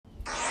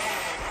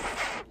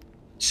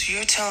So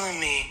you're telling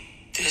me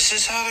this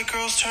is how the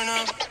girls turn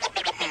up?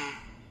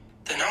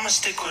 Then I'm gonna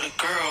stick with the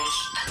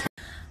girls.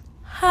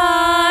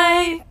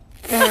 Hi.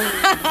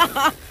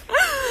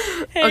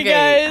 Hey Okay,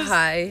 guys.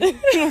 hi.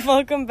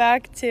 Welcome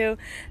back to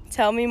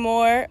Tell Me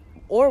More,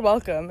 or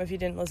welcome if you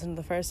didn't listen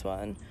to the first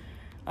one.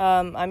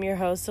 I'm your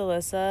host,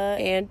 Alyssa.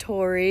 And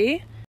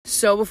Tori.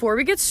 So before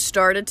we get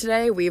started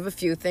today, we have a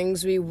few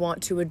things we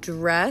want to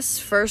address.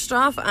 First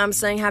off, I'm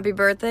saying happy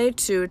birthday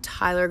to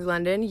Tyler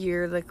Glendon.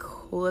 You're the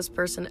coolest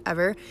person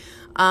ever.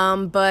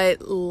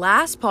 But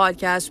last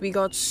podcast, we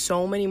got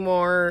so many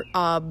more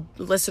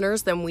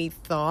listeners than we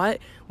thought.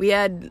 We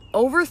had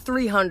over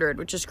 300,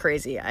 which is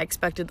crazy. I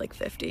expected like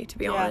 50, to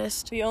be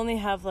honest. We only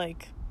have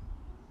like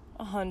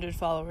 100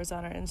 followers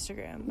on our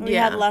Instagram. We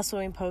Yeah. had less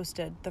when we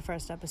posted the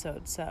first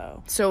episode,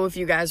 so. So if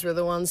you guys were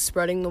the ones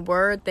spreading the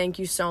word, thank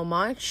you so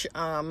much.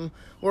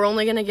 We're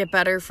only going to get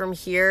better from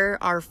here.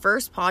 Our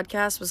first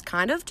podcast was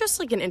kind of just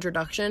like an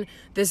introduction.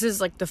 This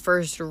is like the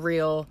first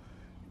real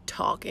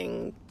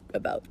talking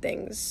about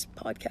things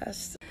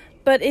podcast.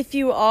 But if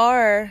you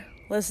are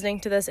listening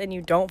to this and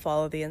you don't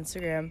follow the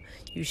Instagram,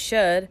 you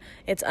should.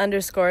 It's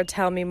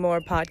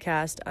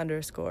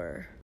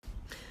 _tellmemorepodcast_.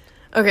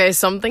 Okay,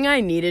 something I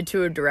needed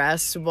to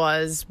address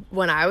was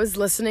when I was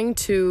listening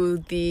to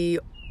the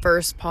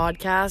first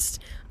podcast,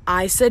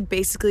 I said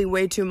basically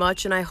way too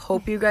much, and I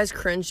hope you guys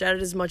cringed at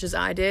it as much as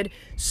I did.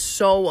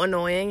 So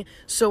annoying.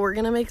 So we're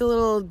gonna make a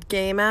little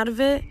game out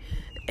of it,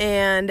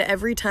 and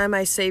every time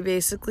I say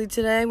basically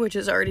today, which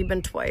has already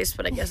been twice,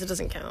 but I guess it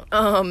doesn't count,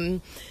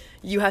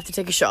 you have to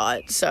take a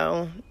shot.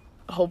 So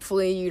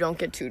hopefully you don't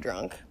get too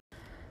drunk.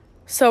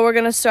 So we're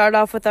going to start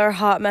off with our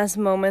hot mess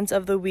moments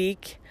of the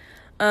week.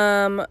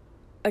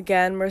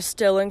 Again, we're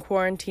still in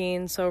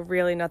quarantine, so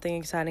really nothing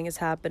exciting is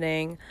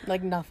happening.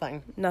 Like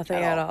nothing.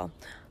 Nothing at all.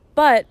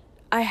 But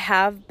I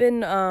have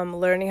been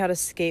learning how to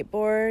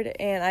skateboard,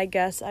 and I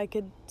guess I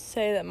could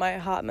say that my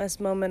hot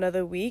mess moment of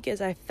the week is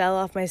I fell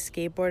off my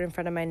skateboard in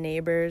front of my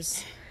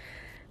neighbors.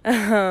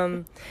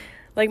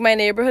 Like, my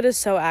neighborhood is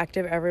so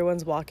active,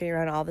 everyone's walking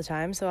around all the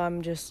time, so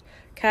I'm just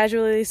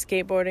casually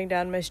skateboarding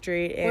down my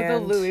street. And With a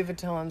Louis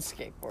Vuitton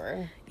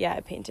skateboard. yeah,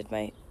 I painted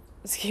my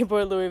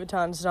skateboard Louis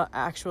Vuitton. It's not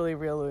actually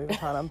real Louis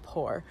Vuitton. I'm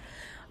poor.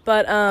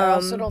 But I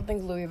also don't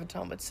think Louis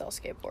Vuitton would sell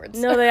skateboards.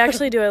 No, they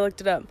actually do. I looked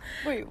it up.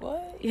 Wait,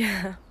 what?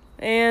 Yeah.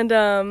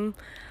 And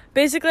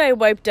basically I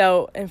wiped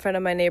out in front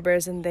of my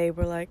neighbors, and they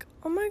were like,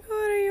 "Oh my god,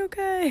 are you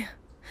okay?"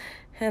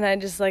 And I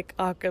just like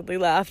awkwardly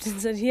laughed and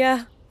said,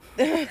 "Yeah."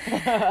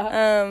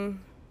 Yeah,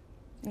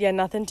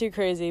 nothing too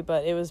crazy,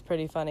 but it was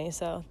pretty funny.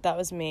 So that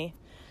was me.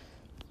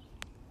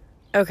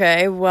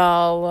 Okay,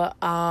 well,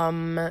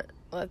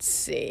 let's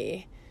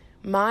see.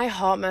 My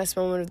hot mess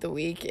moment of the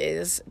week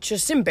is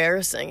just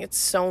embarrassing. It's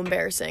so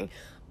embarrassing.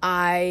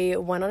 I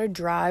went on a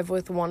drive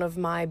with one of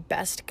my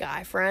best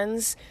guy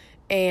friends,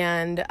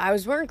 and I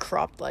was wearing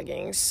cropped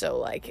leggings, so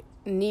like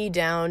knee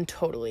down,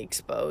 totally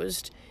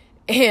exposed.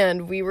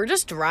 And we were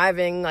just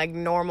driving like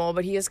normal,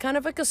 but he has kind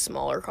of like a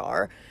smaller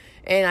car.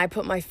 And I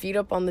put my feet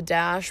up on the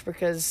dash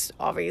because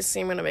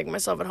obviously I'm going to make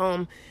myself at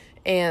home.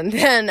 And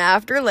then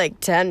after like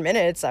 10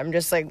 minutes, I'm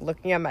just like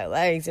looking at my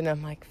legs and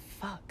I'm like,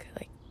 fuck,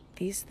 like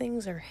these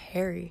things are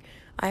hairy.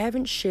 I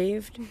haven't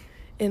shaved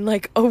in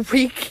like a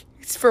week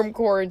from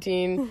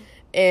quarantine,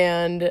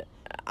 and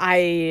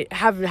I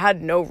have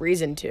had no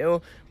reason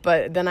to.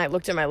 But then I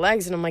looked at my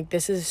legs and I'm like,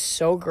 this is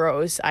so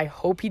gross. I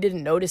hope he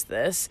didn't notice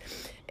this.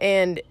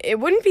 And it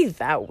wouldn't be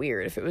that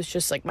weird if it was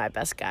just like my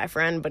best guy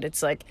friend, but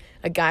it's like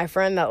a guy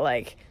friend that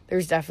like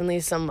there's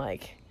definitely some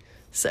like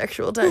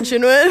sexual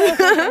tension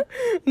with.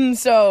 And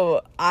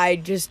so I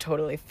just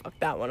totally fucked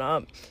that one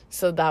up.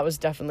 So that was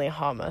definitely a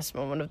hot mess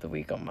moment of the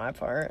week on my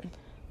part.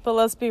 But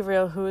let's be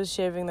real, who is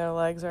shaving their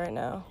legs right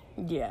now?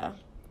 Yeah.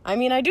 I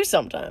mean, I do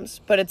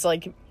sometimes, but it's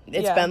like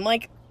it's been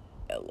like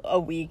a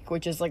week,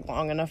 which is like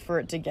long enough for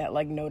it to get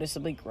like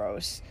noticeably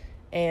gross.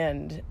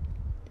 And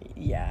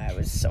yeah, I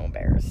was so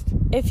embarrassed.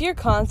 If you're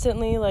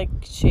constantly like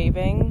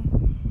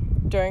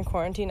shaving during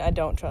quarantine, I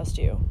don't trust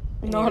you.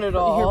 Not at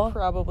all. You're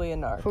probably a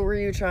narc. Who were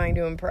you trying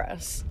to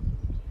impress?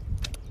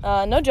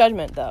 No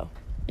judgment though.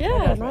 Yeah, No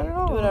judgment. not at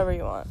all. Do whatever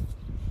you want.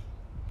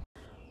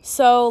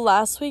 So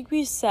last week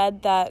we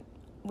said that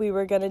we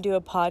were going to do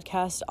a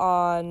podcast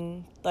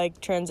on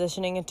like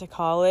transitioning into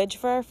college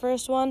for our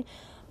first one,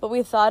 but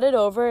we thought it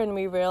over and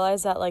we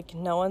realized that like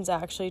no one's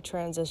actually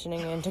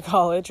transitioning into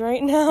college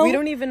right now. We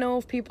don't even know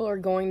if people are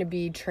going to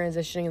be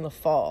transitioning in the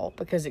fall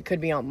because it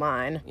could be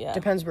online. Yeah.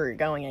 Depends where you're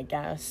going, I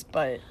guess,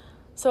 but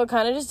So it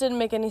kind of just didn't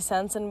make any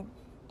sense, and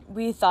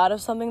we thought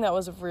of something that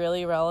was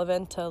really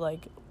relevant to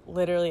like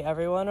literally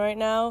everyone right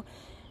now.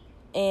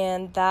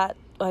 And that,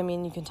 I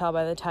mean, you can tell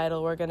by the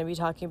title, we're going to be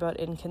talking about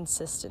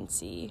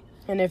inconsistency.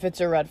 and if it's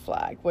a red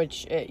flag,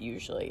 which it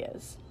usually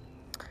is.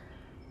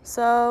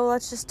 So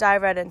let's just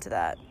dive right into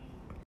that.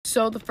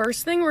 So the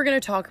first thing we're going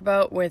to talk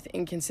about with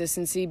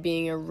inconsistency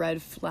being a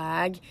red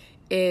flag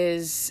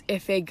is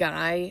if a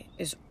guy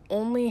is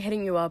only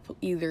hitting you up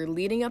either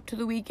leading up to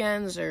the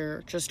weekends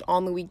or just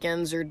on the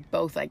weekends or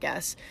both, I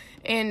guess.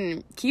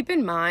 And keep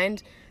in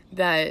mind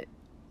that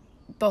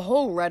the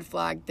whole red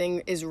flag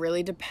thing is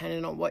really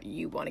dependent on what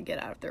you want to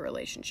get out of the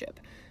relationship.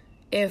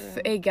 If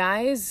a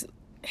guy is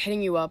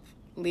hitting you up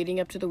leading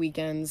up to the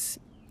weekends,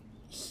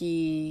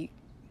 he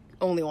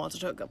only wants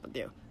to hook up with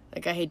you.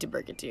 Like, I hate to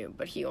break it to you,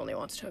 but he only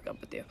wants to hook up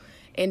with you.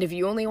 And if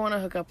you only want to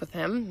hook up with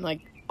him,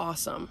 like,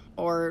 awesome.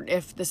 Or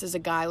if this is a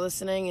guy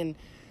listening and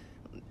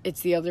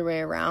it's the other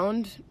way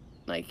around,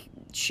 like,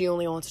 she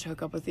only wants to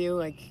hook up with you,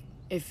 like,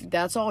 if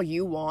that's all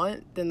you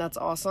want, then that's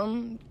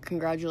awesome.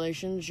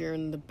 Congratulations, you're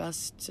in the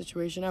best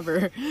situation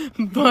ever.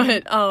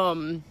 But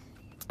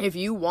if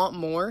you want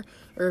more,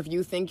 or if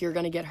you think you're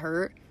gonna get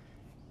hurt,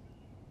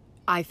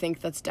 I think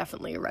that's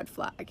definitely a red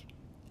flag.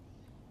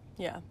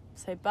 Yeah.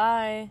 Say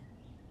bye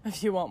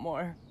if you want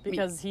more,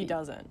 because he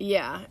doesn't.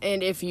 Yeah,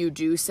 and if you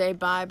do say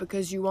bye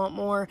because you want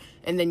more,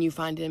 and then you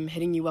find him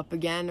hitting you up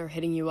again or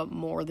hitting you up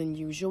more than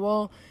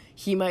usual,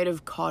 he might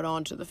have caught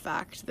on to the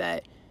fact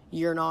that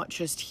you're not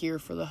just here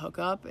for the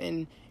hookup.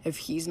 And if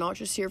he's not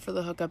just here for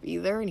the hookup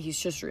either, and he's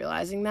just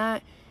realizing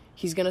that,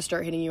 he's going to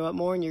start hitting you up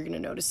more and you're going to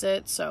notice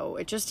it. So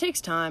it just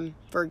takes time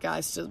for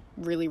guys to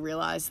really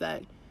realize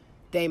that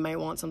they might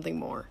want something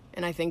more.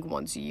 And I think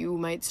once you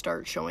might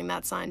start showing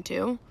that sign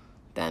too,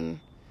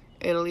 then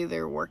it'll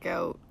either work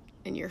out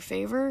in your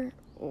favor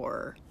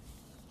or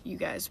you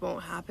guys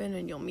won't happen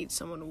and you'll meet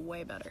someone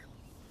way better.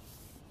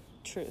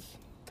 Truth.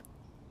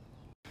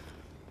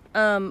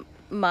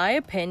 My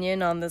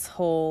opinion on this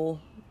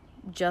whole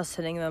just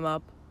hitting them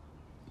up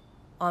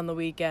on the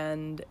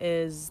weekend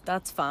is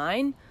that's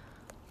fine,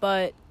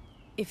 but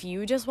if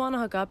you just want to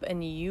hook up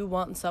and you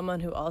want someone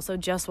who also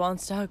just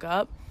wants to hook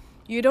up,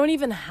 you don't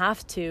even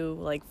have to,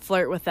 like,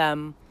 flirt with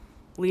them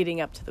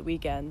leading up to the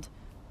weekend.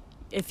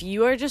 If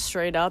you are just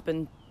straight up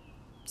and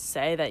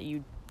say that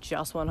you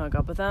just want to hook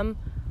up with them,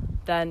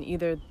 then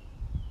either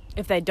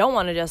if they don't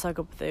want to just hook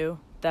up with you,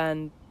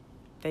 then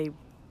they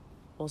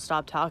will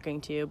stop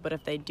talking to you. But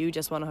if they do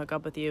just want to hook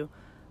up with you,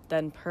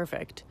 then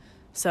perfect.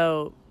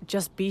 So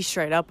just be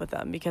straight up with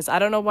them, because I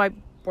don't know why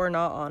we're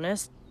not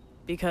honest,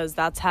 because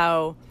that's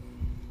how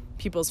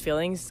people's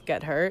feelings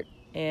get hurt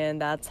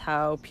and that's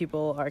how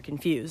people are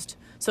confused.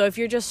 So if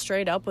you're just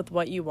straight up with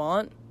what you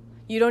want,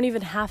 you don't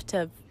even have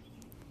to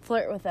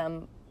flirt with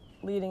them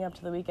leading up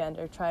to the weekend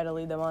or try to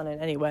lead them on in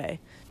any way,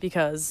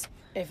 because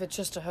if it's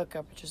just a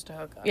hookup, it's just a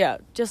hookup. Yeah,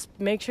 just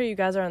make sure you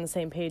guys are on the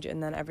same page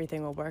and then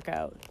everything will work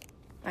out.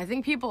 I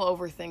think people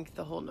overthink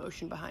the whole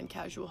notion behind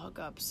casual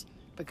hookups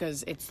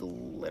because it's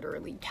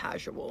literally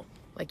casual.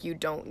 Like, you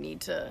don't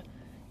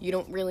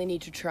really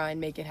need to try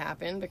and make it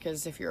happen,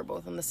 because if you're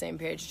both on the same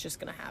page, it's just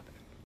going to happen.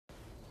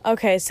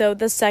 Okay, so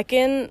the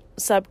second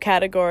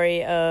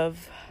subcategory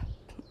of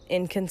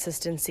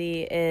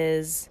inconsistency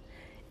is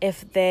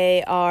if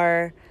they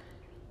are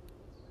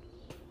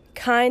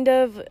kind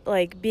of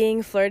like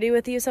being flirty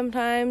with you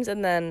sometimes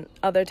and then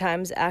other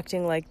times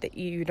acting like that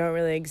you don't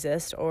really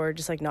exist, or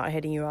just like not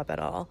hitting you up at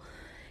all.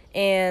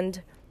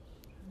 And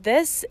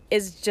this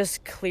is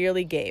just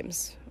clearly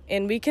games.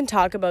 And we can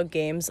talk about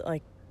games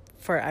like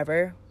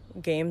forever.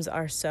 Games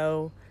are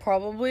so...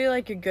 Probably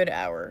like a good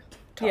hour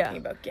talking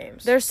about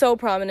games. They're so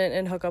prominent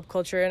in hookup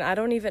culture, and I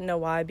don't even know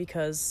why,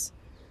 because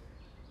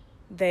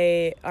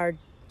they are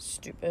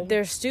stupid.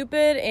 They're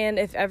stupid, and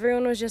if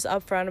everyone was just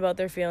upfront about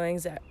their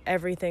feelings,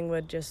 everything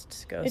would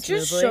just go smoothly. It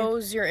just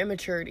shows your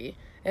immaturity.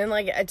 And,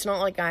 like, it's not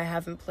like I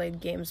haven't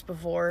played games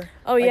before.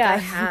 Oh, like, yeah. I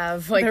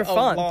have, like, They're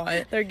fun.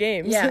 lot. They're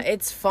games. Yeah,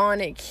 it's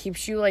fun. It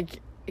keeps you,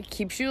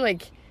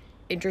 like,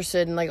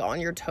 interested and, like, on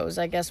your toes,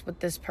 I guess, with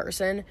this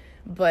person.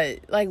 But,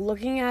 like,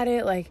 looking at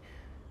it, like,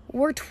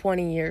 we're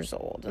 20 years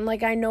old. And,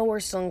 like, I know we're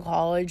still in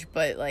college,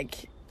 but,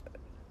 like,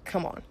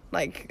 come on.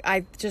 Like,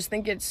 I just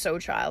think it's so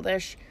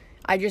childish.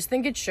 I just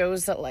think it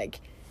shows that,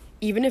 like,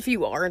 even if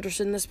you are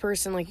interested in this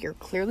person, like, you're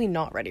clearly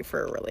not ready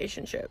for a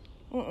relationship.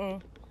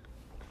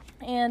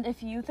 And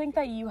if you think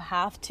that you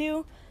have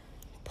to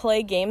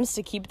play games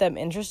to keep them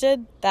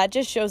interested, that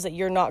just shows that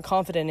you're not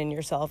confident in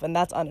yourself, and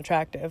that's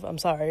unattractive. I'm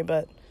sorry,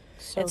 but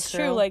it's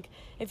true. Like,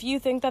 if you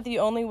think that the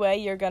only way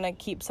you're gonna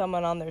keep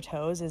someone on their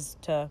toes is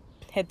to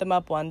hit them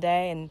up one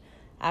day and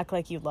act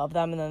like you love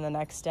them, and then the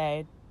next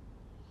day,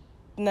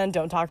 and then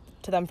don't talk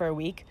to them for a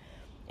week,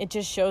 it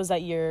just shows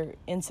that you're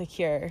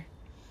insecure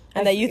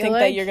and that you think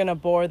that you're gonna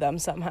bore them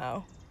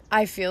somehow.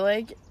 I feel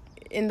like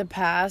in the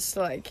past,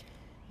 like,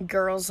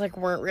 girls, like,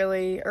 weren't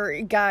really,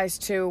 or guys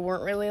too,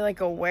 weren't really,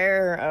 like,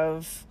 aware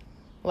of,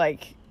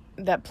 like,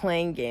 that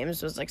playing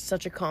games was, like,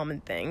 such a common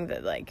thing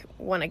that, like,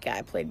 when a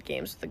guy played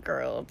games with a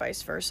girl or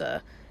vice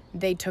versa,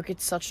 they took it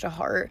such to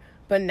heart.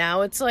 But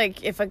now it's,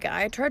 like, if a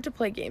guy tried to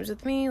play games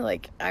with me,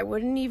 like, I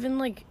wouldn't even,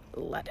 like,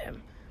 let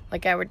him.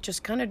 Like, I would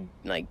just kind of,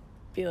 like,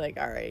 be like,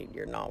 all right,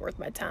 you're not worth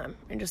my time,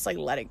 and just, like,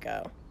 let it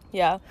go.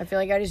 Yeah. I feel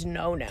like I just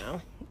know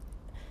now.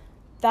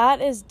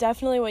 That is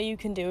definitely what you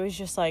can do, is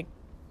just, like,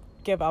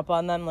 give up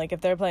on them. Like, if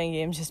they're playing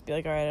games, just be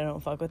like, all right, I don't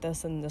fuck with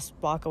this, and just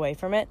walk away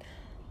from it.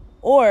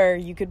 Or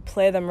you could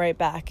play them right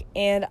back.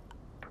 And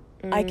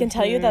I can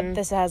tell you that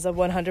this has a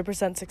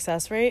 100%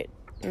 success rate.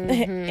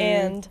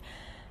 And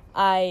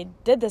I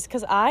did this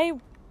because I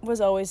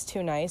was always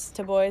too nice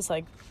to boys.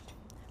 Like,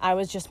 I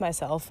was just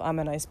myself. I'm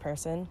a nice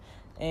person.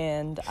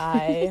 And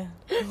I,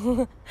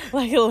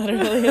 like,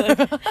 literally,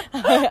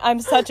 like,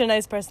 I'm such a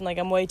nice person. Like,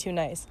 I'm way too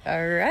nice.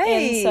 All right.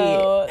 And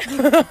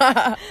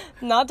so,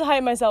 not to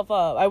hype myself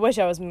up, I wish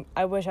I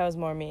was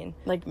more mean.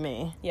 Like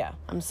me. Yeah.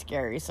 I'm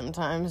scary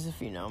sometimes,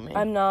 if you know me.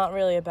 I'm not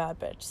really a bad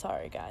bitch.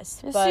 Sorry,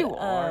 guys. Yes, but, you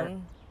are.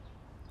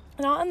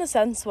 Not in the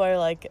sense where,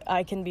 like,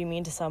 I can be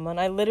mean to someone.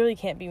 I literally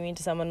can't be mean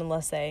to someone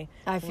unless they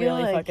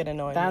really fucking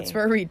annoy me. That's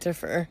where we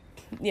differ.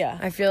 Yeah.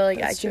 I feel like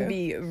That's I can true.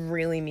 be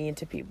really mean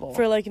to people.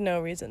 For, like, no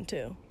reason,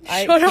 too.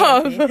 Shut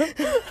up.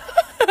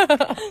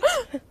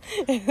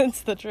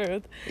 It's the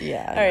truth.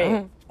 Yeah. All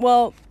right.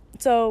 Well,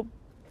 so,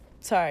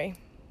 sorry.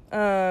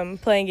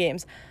 Playing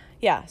games.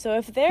 Yeah, so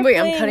if they're Wait,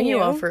 playing I'm cutting you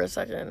off for a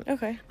second.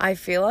 Okay. I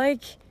feel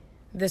like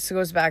this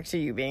goes back to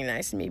you being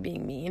nice and me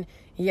being mean.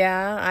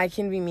 Yeah, I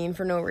can be mean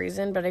for no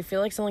reason, but I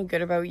feel like something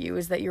good about you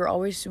is that you're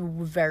always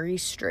very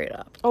straight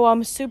up. Oh,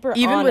 I'm super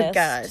Even honest. with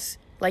guys.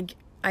 Like,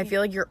 I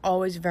feel like you're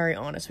always very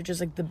honest, which is,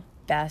 like, the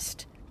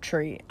best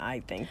trait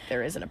I think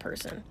there is in a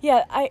person.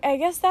 Yeah, I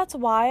guess that's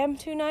why I'm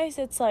too nice.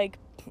 It's like,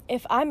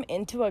 if I'm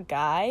into a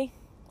guy,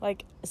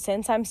 like,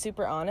 since I'm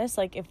super honest,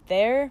 like, if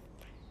they're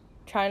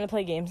trying to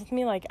play games with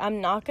me, like,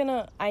 I'm not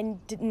gonna,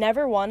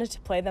 never wanted to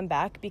play them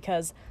back,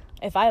 because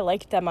if I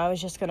liked them, I was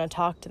just gonna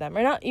talk to them.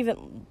 Or not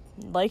even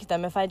like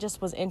them. If I just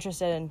was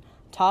interested in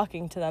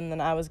talking to them, then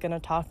I was gonna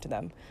talk to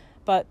them.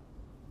 But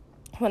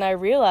when I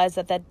realized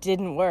that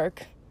didn't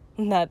work,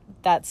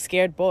 that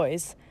scared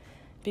boys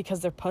because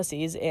they're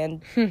pussies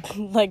and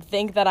like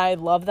think that I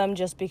love them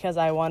just because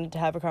I wanted to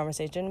have a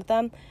conversation with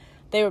them,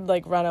 they would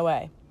like run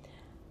away.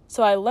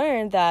 So I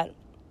learned that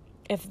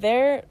if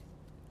they're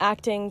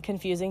acting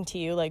confusing to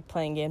you, like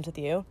playing games with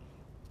you,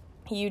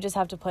 you just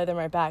have to play them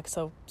right back.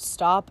 So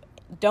stop,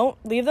 don't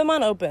leave them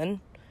on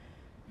open.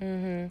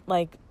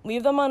 Like,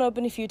 leave them on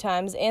open a few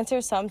times,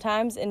 answer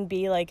sometimes, and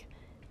be like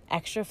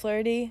extra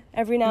flirty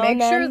every now and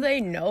then. Make sure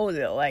they know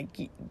that, like,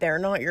 they're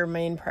not your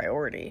main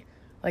priority.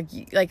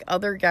 Like,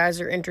 other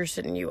guys are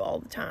interested in you all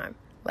the time.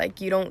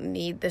 Like, you don't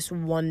need this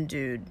one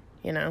dude,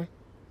 you know?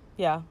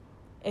 Yeah.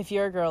 If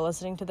you're a girl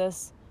listening to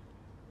this,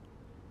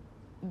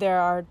 there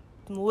are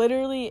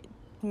literally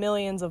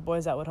millions of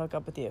boys that would hook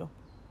up with you.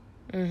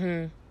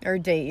 Or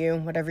date you,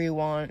 whatever you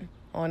want,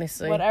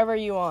 honestly. Whatever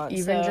you want.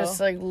 Even so, just,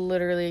 like,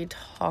 literally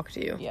talk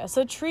to you. Yeah,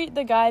 so treat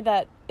the guy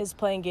that is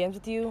playing games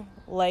with you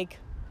like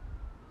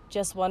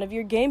just one of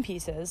your game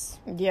pieces.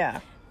 Yeah.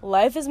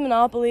 Life is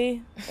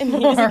Monopoly, and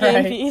he's a game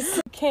Right. piece.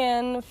 You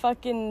can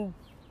fucking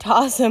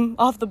toss him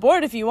off the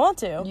board if you want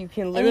to. You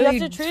can And literally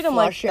you have to treat him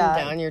like flush him that.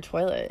 down your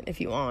toilet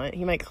if you want.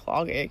 He might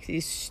clog it because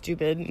he's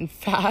stupid and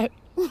fat.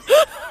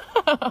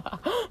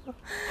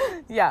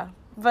 Yeah,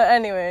 but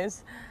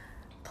anyways,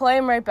 play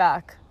him right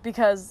back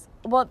because,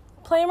 well,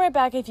 play him right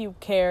back if you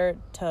care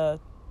to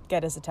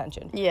get his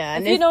attention. Yeah, If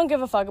and you if- don't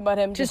give a fuck about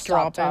him, just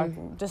stop drop him.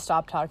 talking. Just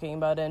stop talking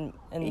about it, and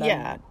then,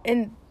 Yeah,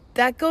 and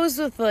that goes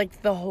with,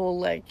 like, the whole,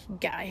 like,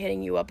 guy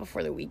hitting you up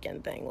before the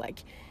weekend thing. Like,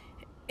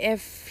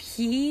 if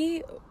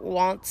he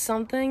wants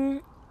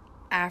something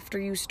after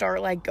you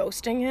start, like,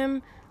 ghosting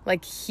him,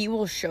 like, he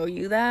will show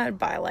you that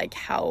by, like,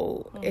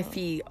 how, if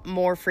he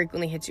more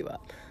frequently hits you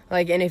up.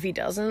 Like, and if he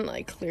doesn't,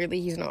 like,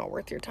 clearly he's not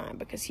worth your time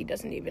because he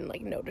doesn't even,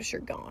 like, notice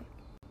you're gone.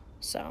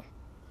 So.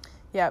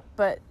 Yeah,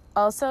 but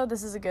also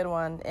this is a good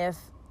one if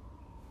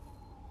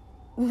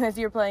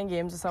you're playing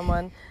games with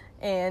someone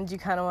and you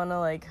kind of want to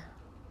like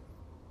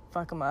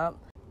fuck him up.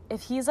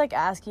 If he's like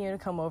asking you to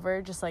come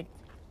over, just like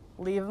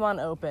leave him on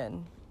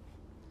open.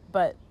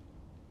 But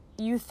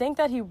you think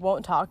that he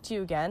won't talk to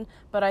you again,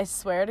 but I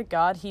swear to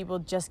God he will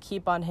just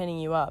keep on hitting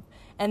you up.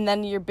 And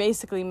then you're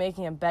basically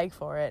making him beg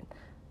for it.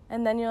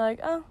 And then you're like,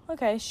 "Oh,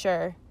 okay,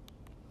 sure."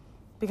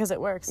 Because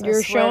it works. I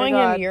You're swear to showing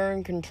God. him you're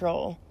in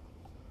control.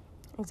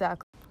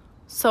 Exactly.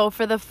 So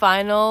for the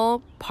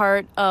final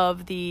part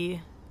of the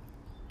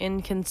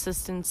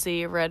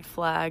inconsistency red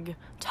flag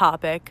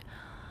topic,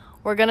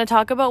 we're going to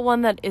talk about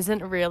one that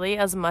isn't really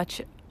as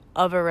much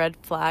of a red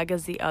flag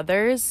as the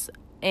others.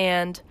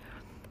 And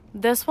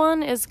this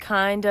one is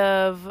kind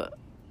of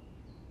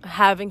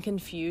having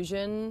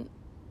confusion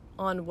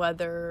on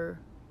whether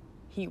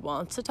he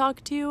wants to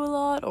talk to you a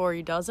lot or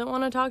he doesn't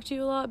want to talk to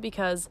you a lot,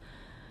 because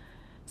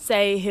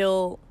say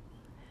he'll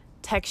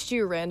text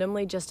you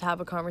randomly just to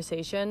have a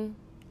conversation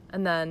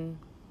and then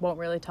won't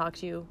really talk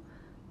to you,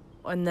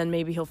 and then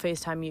maybe he'll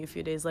FaceTime you a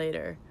few days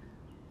later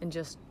and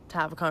just to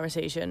have a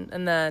conversation,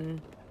 and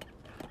then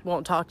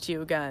won't talk to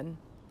you again,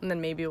 and then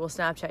maybe will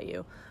Snapchat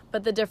you.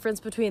 But the difference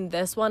between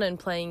this one and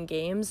playing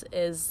games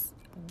is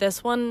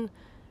this one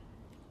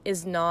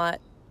is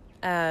not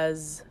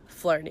as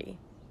flirty.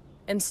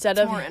 Instead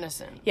It's of more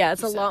innocent. Yeah,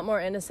 it's you a said. lot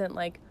more innocent.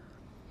 Like,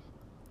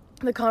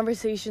 the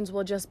conversations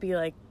will just be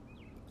like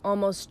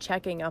almost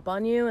checking up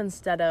on you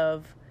instead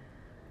of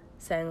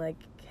saying like,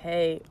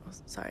 hey,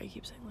 sorry, I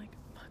keep saying like,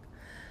 fuck.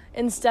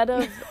 Instead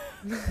of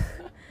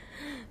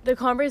the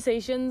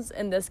conversations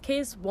in this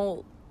case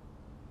will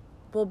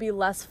be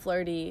less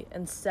flirty.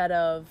 Instead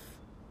of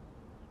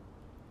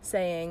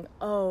saying,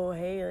 oh,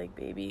 hey, like,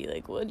 baby,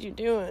 like, what you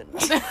doing?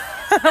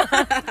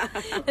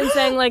 and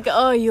saying, like,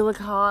 oh, you look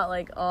hot,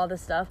 like, all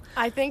this stuff.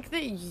 I think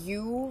that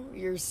you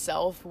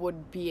yourself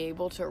would be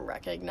able to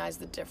recognize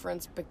the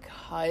difference,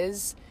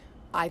 because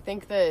I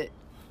think that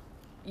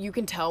you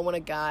can tell when a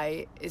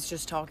guy is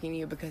just talking to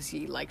you because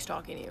he likes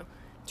talking to you.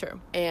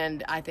 True.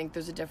 And I think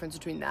there's a difference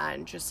between that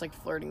and just, like,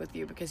 flirting with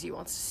you because he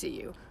wants to see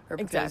you, or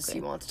because he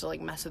wants to, like,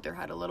 mess with your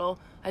head a little.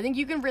 I think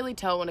you can really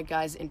tell when a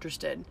guy's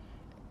interested.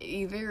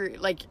 Either,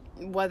 like,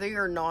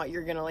 whether or not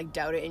you're gonna, like,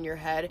 doubt it in your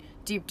head,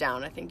 deep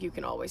down, I think you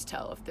can always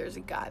tell if there's a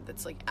guy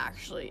that's, like,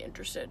 actually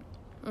interested.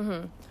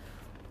 Mm-hmm.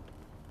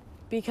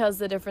 Because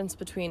the difference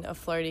between a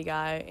flirty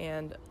guy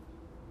and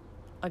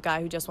a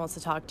guy who just wants to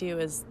talk to you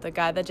is the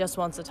guy that just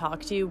wants to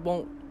talk to you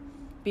won't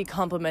be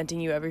complimenting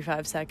you every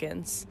 5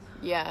 seconds.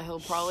 Yeah, he'll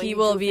probably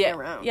be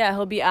around. Yeah,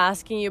 he'll be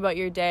asking you about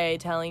your day,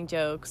 telling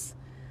jokes,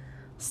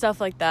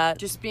 stuff like that.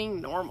 Just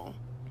being normal.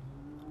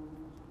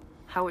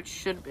 How it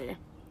should be.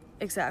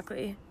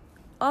 Exactly.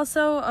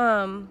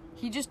 Also,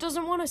 he just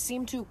doesn't want to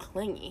seem too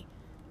clingy.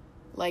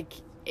 Like,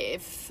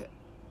 if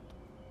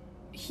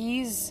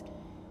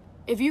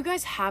you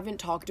guys haven't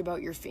talked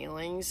about your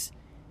feelings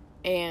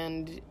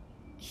and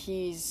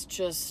he's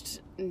just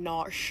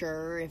not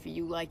sure if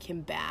you like him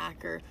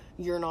back, or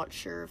you're not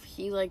sure if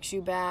he likes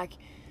you back,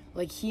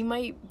 like, he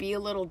might be a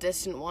little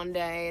distant one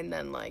day and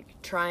then,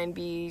 like, try and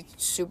be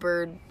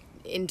super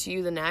into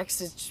you the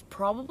next. It's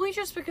probably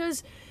just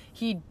because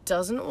he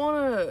doesn't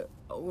want to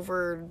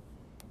overpower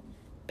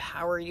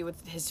you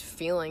with his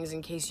feelings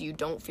in case you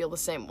don't feel the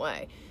same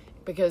way.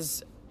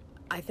 Because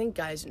I think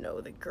guys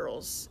know that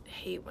girls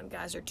hate when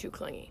guys are too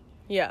clingy.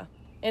 Yeah.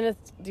 And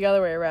it's the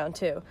other way around,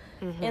 too.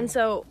 Mm-hmm. And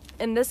so,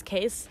 in this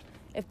case,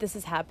 if this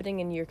is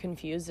happening and you're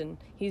confused and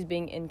he's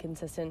being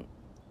inconsistent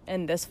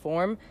in this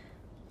form,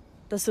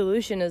 the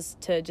solution is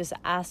to just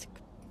ask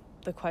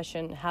the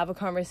question, have a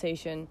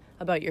conversation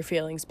about your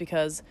feelings,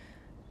 because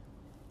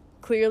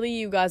clearly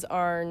you guys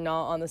are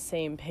not on the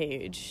same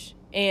page.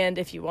 And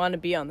if you want to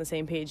be on the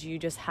same page, you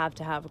just have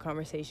to have a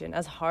conversation.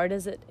 As hard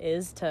as it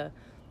is to,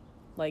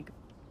 like,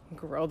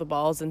 grow the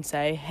balls and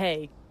say,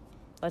 hey,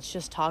 let's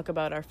just talk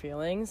about our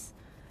feelings,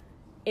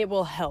 it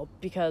will help,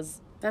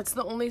 because that's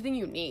the only thing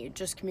you need,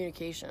 just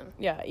communication.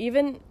 Yeah,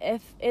 even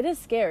if it is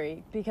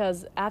scary,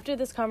 because after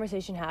this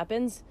conversation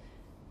happens,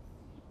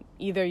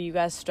 either you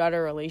guys start a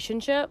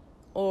relationship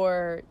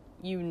or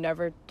you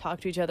never talk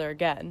to each other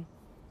again.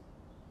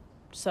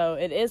 So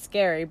it is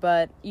scary,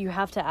 but you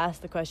have to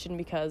ask the question,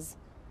 because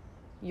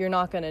you're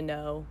not going to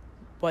know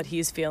what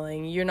he's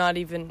feeling.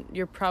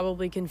 You're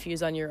probably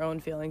confused on your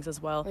own feelings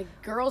as well.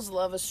 Like, girls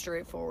love a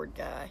straightforward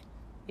guy.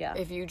 Yeah.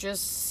 If you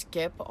just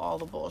skip all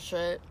the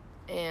bullshit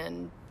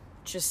and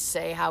just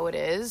say how it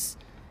is,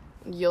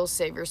 you'll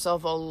save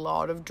yourself a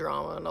lot of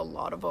drama and a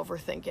lot of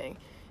overthinking.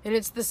 And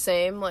it's the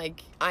same,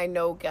 like, I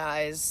know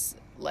guys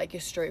like a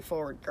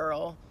straightforward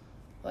girl.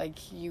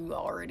 Like, you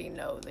already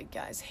know that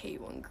guys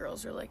hate when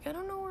girls are like, I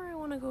don't know where I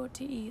want to go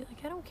to eat.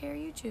 Like, I don't care,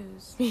 you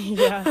choose.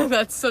 Yeah.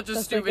 That's such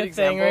a stupid like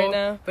example right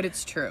now. But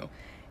it's true.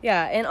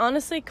 Yeah, and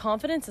honestly,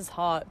 confidence is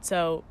hot.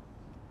 So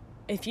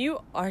if you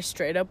are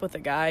straight up with a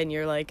guy and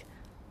you're like,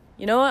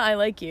 you know what, I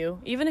like you,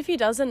 even if he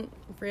doesn't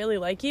really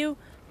like you,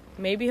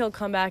 maybe he'll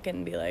come back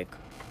and be like,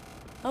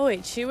 oh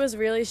wait, she was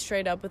really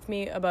straight up with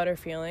me about her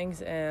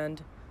feelings, and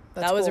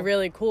that was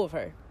really cool of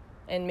her.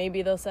 And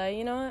maybe they'll say,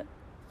 you know what,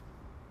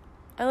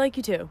 I like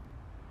you too.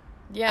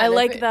 Yeah, I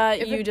like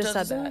that you just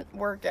said that. If it doesn't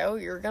work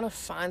out, you're gonna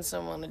find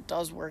someone it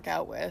does work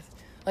out with.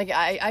 Like,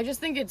 I just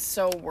think it's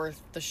so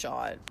worth the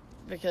shot,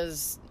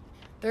 because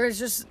there is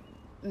just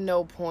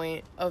no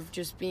point of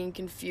just being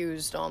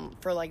confused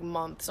for like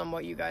months on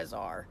what you guys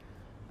are.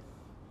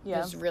 Yeah.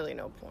 There's really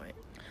no point.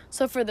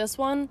 So for this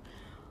one,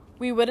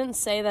 we wouldn't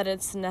say that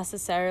it's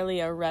necessarily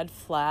a red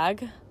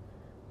flag,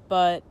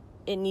 but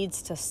it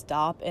needs to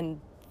stop.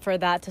 And for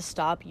that to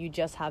stop, you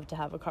just have to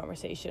have a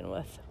conversation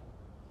with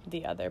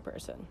the other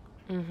person.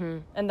 Mm-hmm.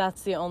 And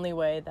that's the only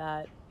way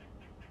that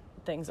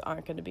things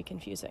aren't going to be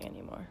confusing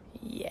anymore.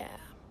 Yeah.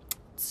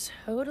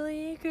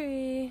 Totally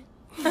agree.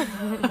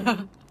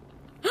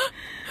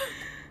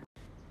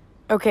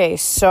 Okay,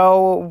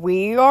 so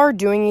we are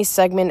doing a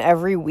segment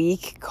every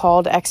week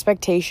called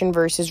Expectation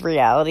versus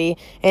Reality,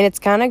 and it's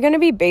kind of going to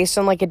be based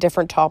on, like, a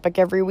different topic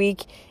every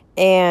week.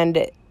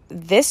 And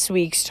this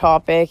week's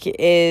topic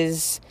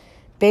is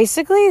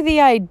basically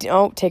the idea...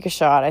 Oh, take a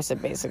shot. I said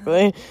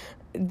basically.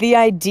 The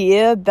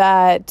idea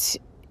that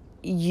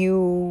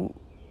you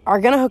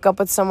are going to hook up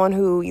with someone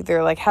who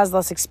either, like, has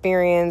less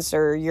experience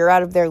or you're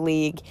out of their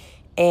league,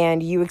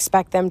 and you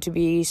expect them to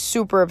be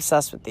super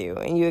obsessed with you,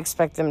 and you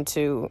expect them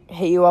to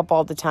hit you up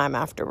all the time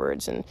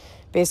afterwards and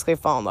basically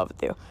fall in love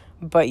with you.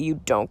 But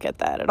you don't get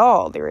that at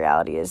all. The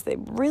reality is they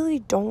really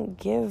don't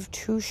give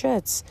two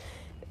shits.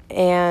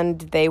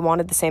 And they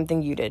wanted the same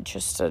thing you did,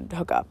 just to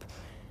hook up.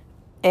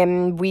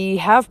 And we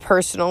have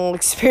personal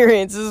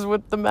experiences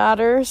with the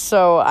matter,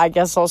 so I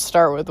guess I'll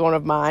start with one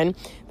of mine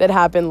that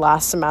happened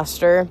last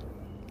semester.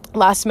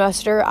 Last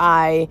semester,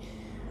 I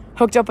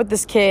hooked up with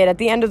this kid at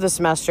the end of the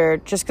semester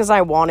just because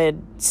I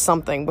wanted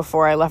something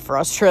before I left for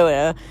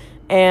Australia.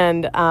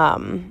 And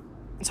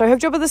So I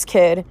hooked up with this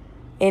kid,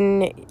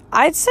 and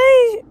I'd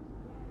say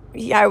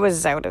I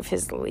was out of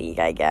his league,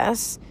 I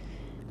guess.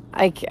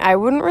 I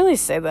wouldn't really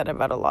say that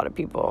about a lot of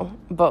people,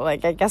 but,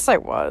 like, I guess I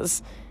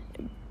was.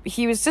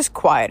 He was just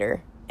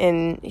quieter,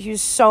 and he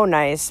was so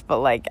nice, but,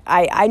 like,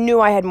 I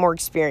knew I had more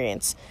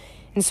experience.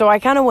 And so I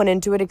kind of went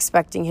into it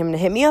expecting him to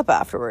hit me up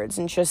afterwards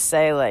and just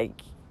say, like,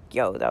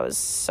 yo, that was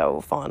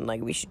so fun.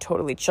 Like, we should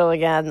totally chill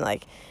again.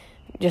 Like,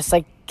 just,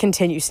 like,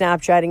 continue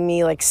Snapchatting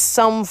me, like,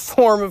 some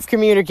form of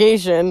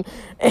communication.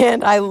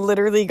 And I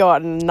literally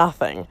got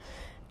nothing.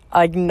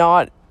 Like,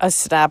 not a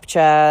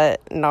Snapchat,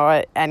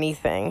 not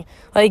anything.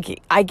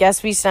 Like, I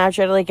guess we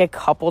Snapchatted, like, a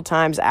couple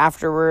times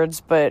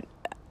afterwards, but,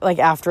 like,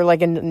 after,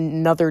 like,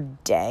 another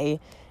day,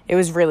 it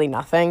was really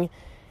nothing.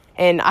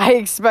 And I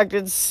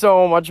expected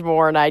so much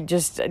more, and I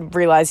just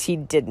realized he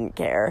didn't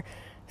care.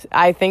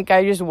 I think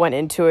I just went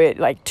into it,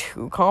 like,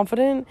 too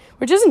confident,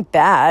 which isn't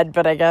bad,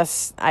 but I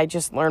guess I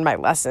just learned my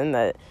lesson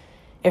that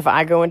if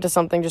I go into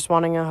something just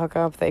wanting a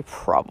hookup, they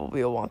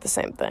probably will want the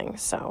same thing.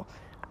 So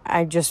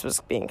I just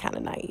was being kind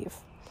of naive.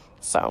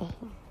 So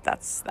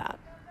that's that.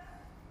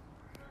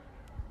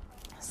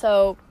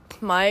 So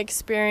my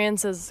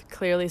experience is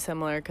clearly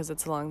similar because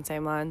it's along the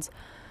same lines.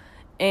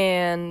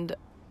 And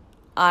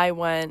I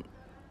went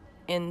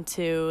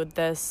into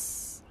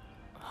this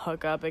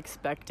hookup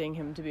expecting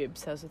him to be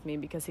obsessed with me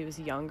because he was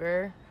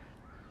younger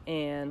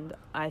and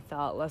I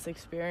thought less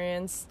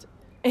experienced.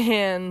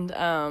 And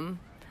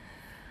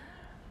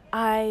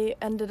I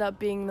ended up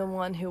being the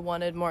one who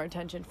wanted more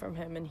attention from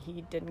him, and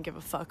he didn't give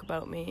a fuck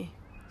about me.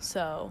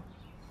 So,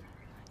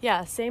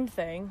 yeah, same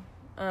thing.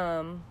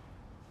 And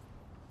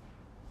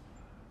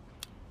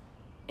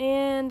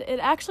it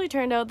actually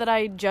turned out that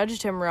I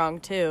judged him wrong,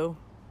 too.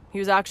 He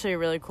was actually a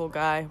really cool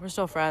guy. We're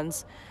still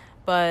friends.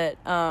 But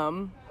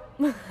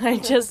I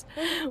just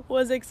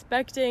was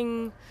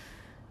expecting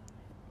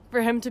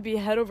for him to be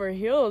head over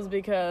heels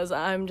because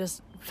I'm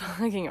just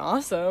fucking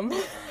awesome.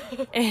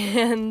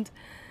 And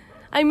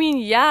I mean,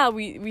 yeah,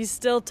 we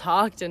still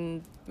talked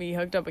and we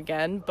hooked up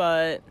again,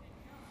 but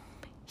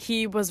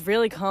he was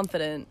really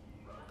confident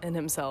in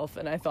himself,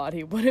 and I thought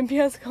he wouldn't be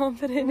as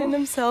confident in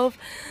himself.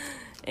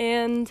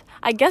 And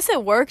I guess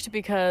it worked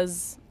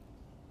because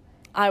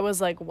I was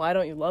like, why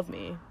don't you love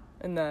me?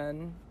 And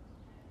then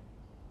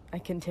I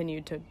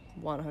continued to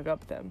want to hook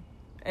up with him,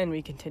 and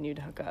we continued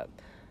to hook up.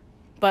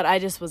 But I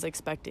just was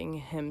expecting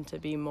him to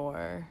be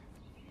more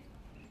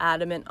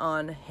adamant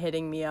on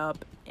hitting me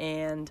up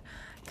and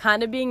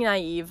kind of being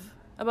naive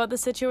about the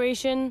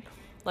situation.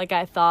 Like,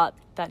 I thought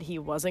that he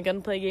wasn't going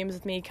to play games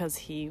with me because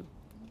he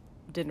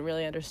didn't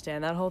really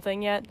understand that whole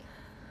thing yet.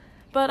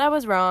 But I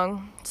was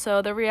wrong.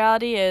 So the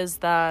reality is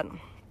that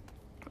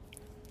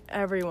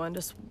everyone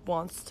just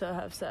wants to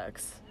have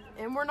sex.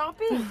 And we're not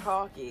being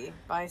cocky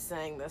by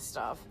saying this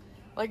stuff.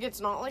 Like,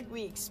 it's not like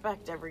we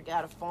expect every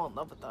guy to fall in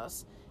love with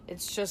us.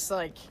 It's just,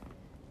 like,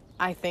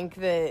 I think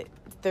that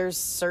there's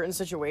certain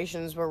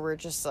situations where we're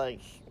just,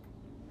 like,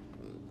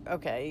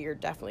 okay, you're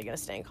definitely going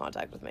to stay in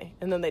contact with me.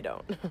 And then they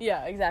don't.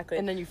 Yeah, exactly.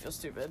 And then you feel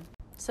stupid.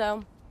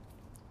 So,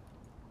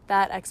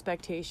 that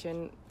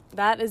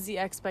is the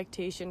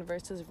expectation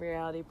versus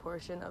reality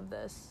portion of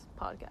this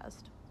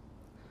podcast.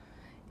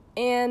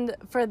 And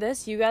for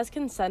this, you guys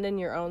can send in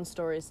your own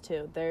stories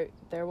too.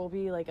 There will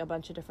be like a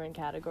bunch of different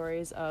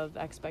categories of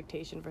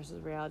expectation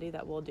versus reality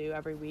that we'll do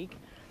every week.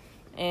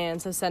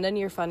 And so send in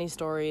your funny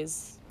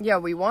stories. Yeah,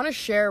 we want to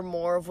share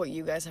more of what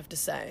you guys have to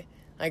say.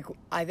 Like,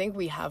 I think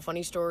we have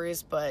funny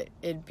stories, but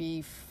it'd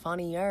be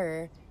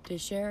funnier to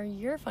share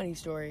your funny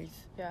stories.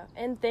 Yeah,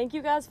 and thank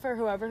you guys for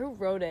whoever who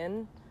wrote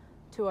in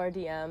to our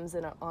DMs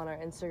and on our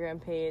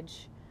Instagram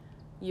page.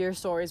 Your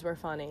stories were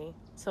funny,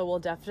 so we'll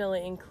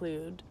definitely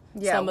include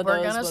some of those.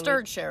 We're gonna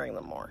start sharing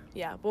them more.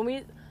 Yeah, when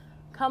we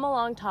come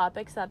along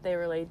topics that they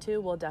relate to,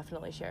 we'll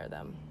definitely share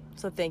them.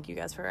 So thank you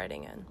guys for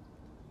writing in.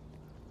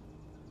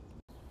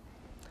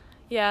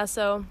 Yeah,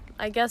 so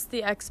I guess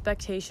the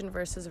expectation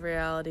versus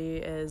reality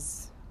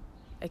is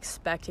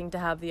expecting to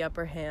have the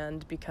upper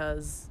hand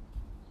because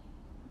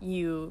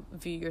you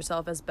view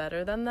yourself as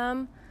better than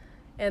them.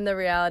 And the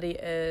reality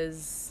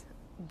is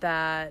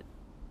that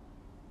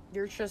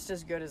you're just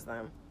as good as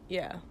them.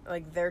 Yeah.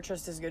 Like, they're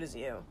just as good as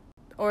you.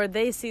 Or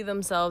they see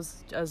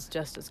themselves as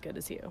just as good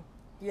as you.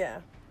 Yeah.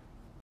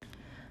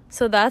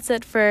 So that's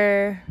it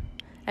for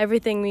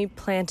everything we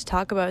plan to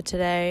talk about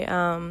today.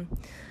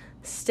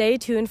 Stay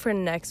tuned for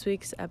next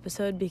week's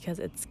episode because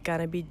it's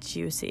gonna be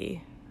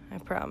juicy. I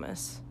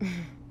promise.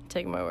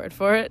 Take my word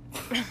for it.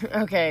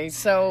 Okay,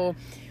 so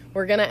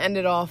we're gonna end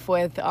it off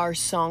with our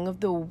song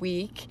of the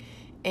week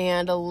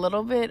and a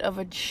little bit of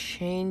a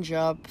change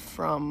up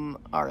from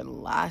our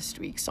last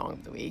week's song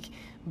of the week.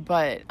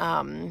 But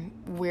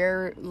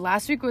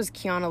last week was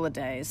Kiana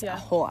Ledé's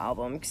whole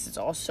album because it's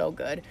all so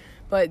good.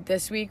 But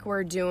this week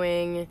we're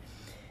doing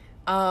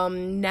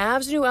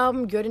Nav's new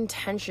album, Good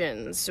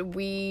Intentions.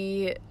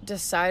 We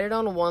decided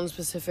on one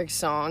specific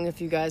song.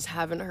 If you guys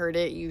haven't heard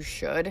it, you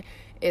should.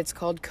 It's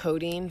called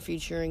Codeine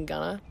featuring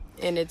Gunna,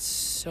 and it's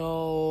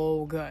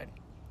so good.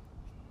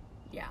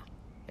 Yeah,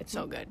 it's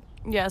so good.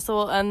 Yeah, so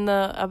we'll end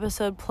the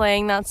episode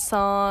playing that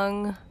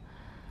song.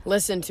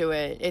 Listen to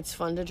it. It's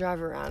fun to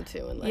drive around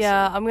to and listen.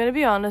 Yeah, I'm going to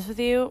be honest with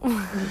you.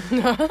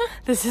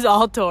 This is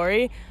all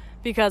Tori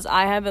because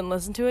I haven't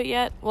listened to it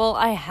yet. Well,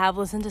 I have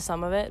listened to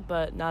some of it,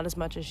 but not as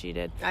much as she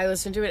did. I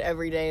listen to it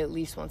every day, at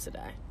least once a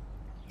day.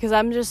 Because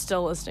I'm just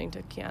still listening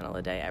to Kiana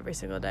Lede every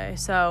single day.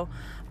 So,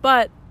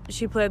 but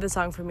she played the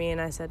song for me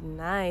and I said,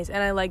 nice.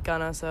 And I like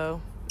Gunna,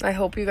 so. I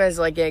hope you guys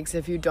like it, because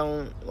if you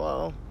don't,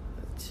 well,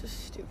 it's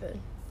just stupid.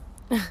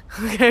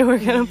 Okay, we're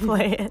going to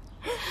play it.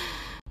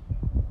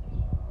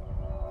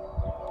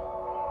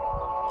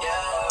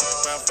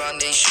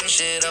 Foundation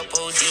shit up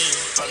OD.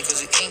 Probably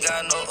cause you ain't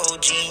got no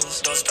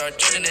OGs. Don't start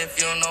judging if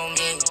you don't know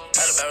me.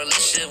 Had a bad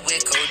relationship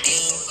with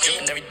codeine.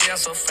 Dripping every day, I'm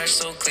so fresh,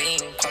 so clean.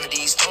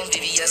 Quality stones,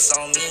 VVS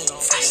on me.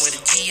 Fucking with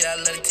a G, I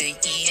let it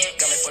take E.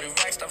 Got like 40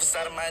 racks off the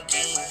side of my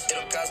jeans.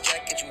 Little girl's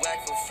jacket, you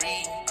whack for free.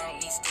 I don't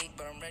need steak,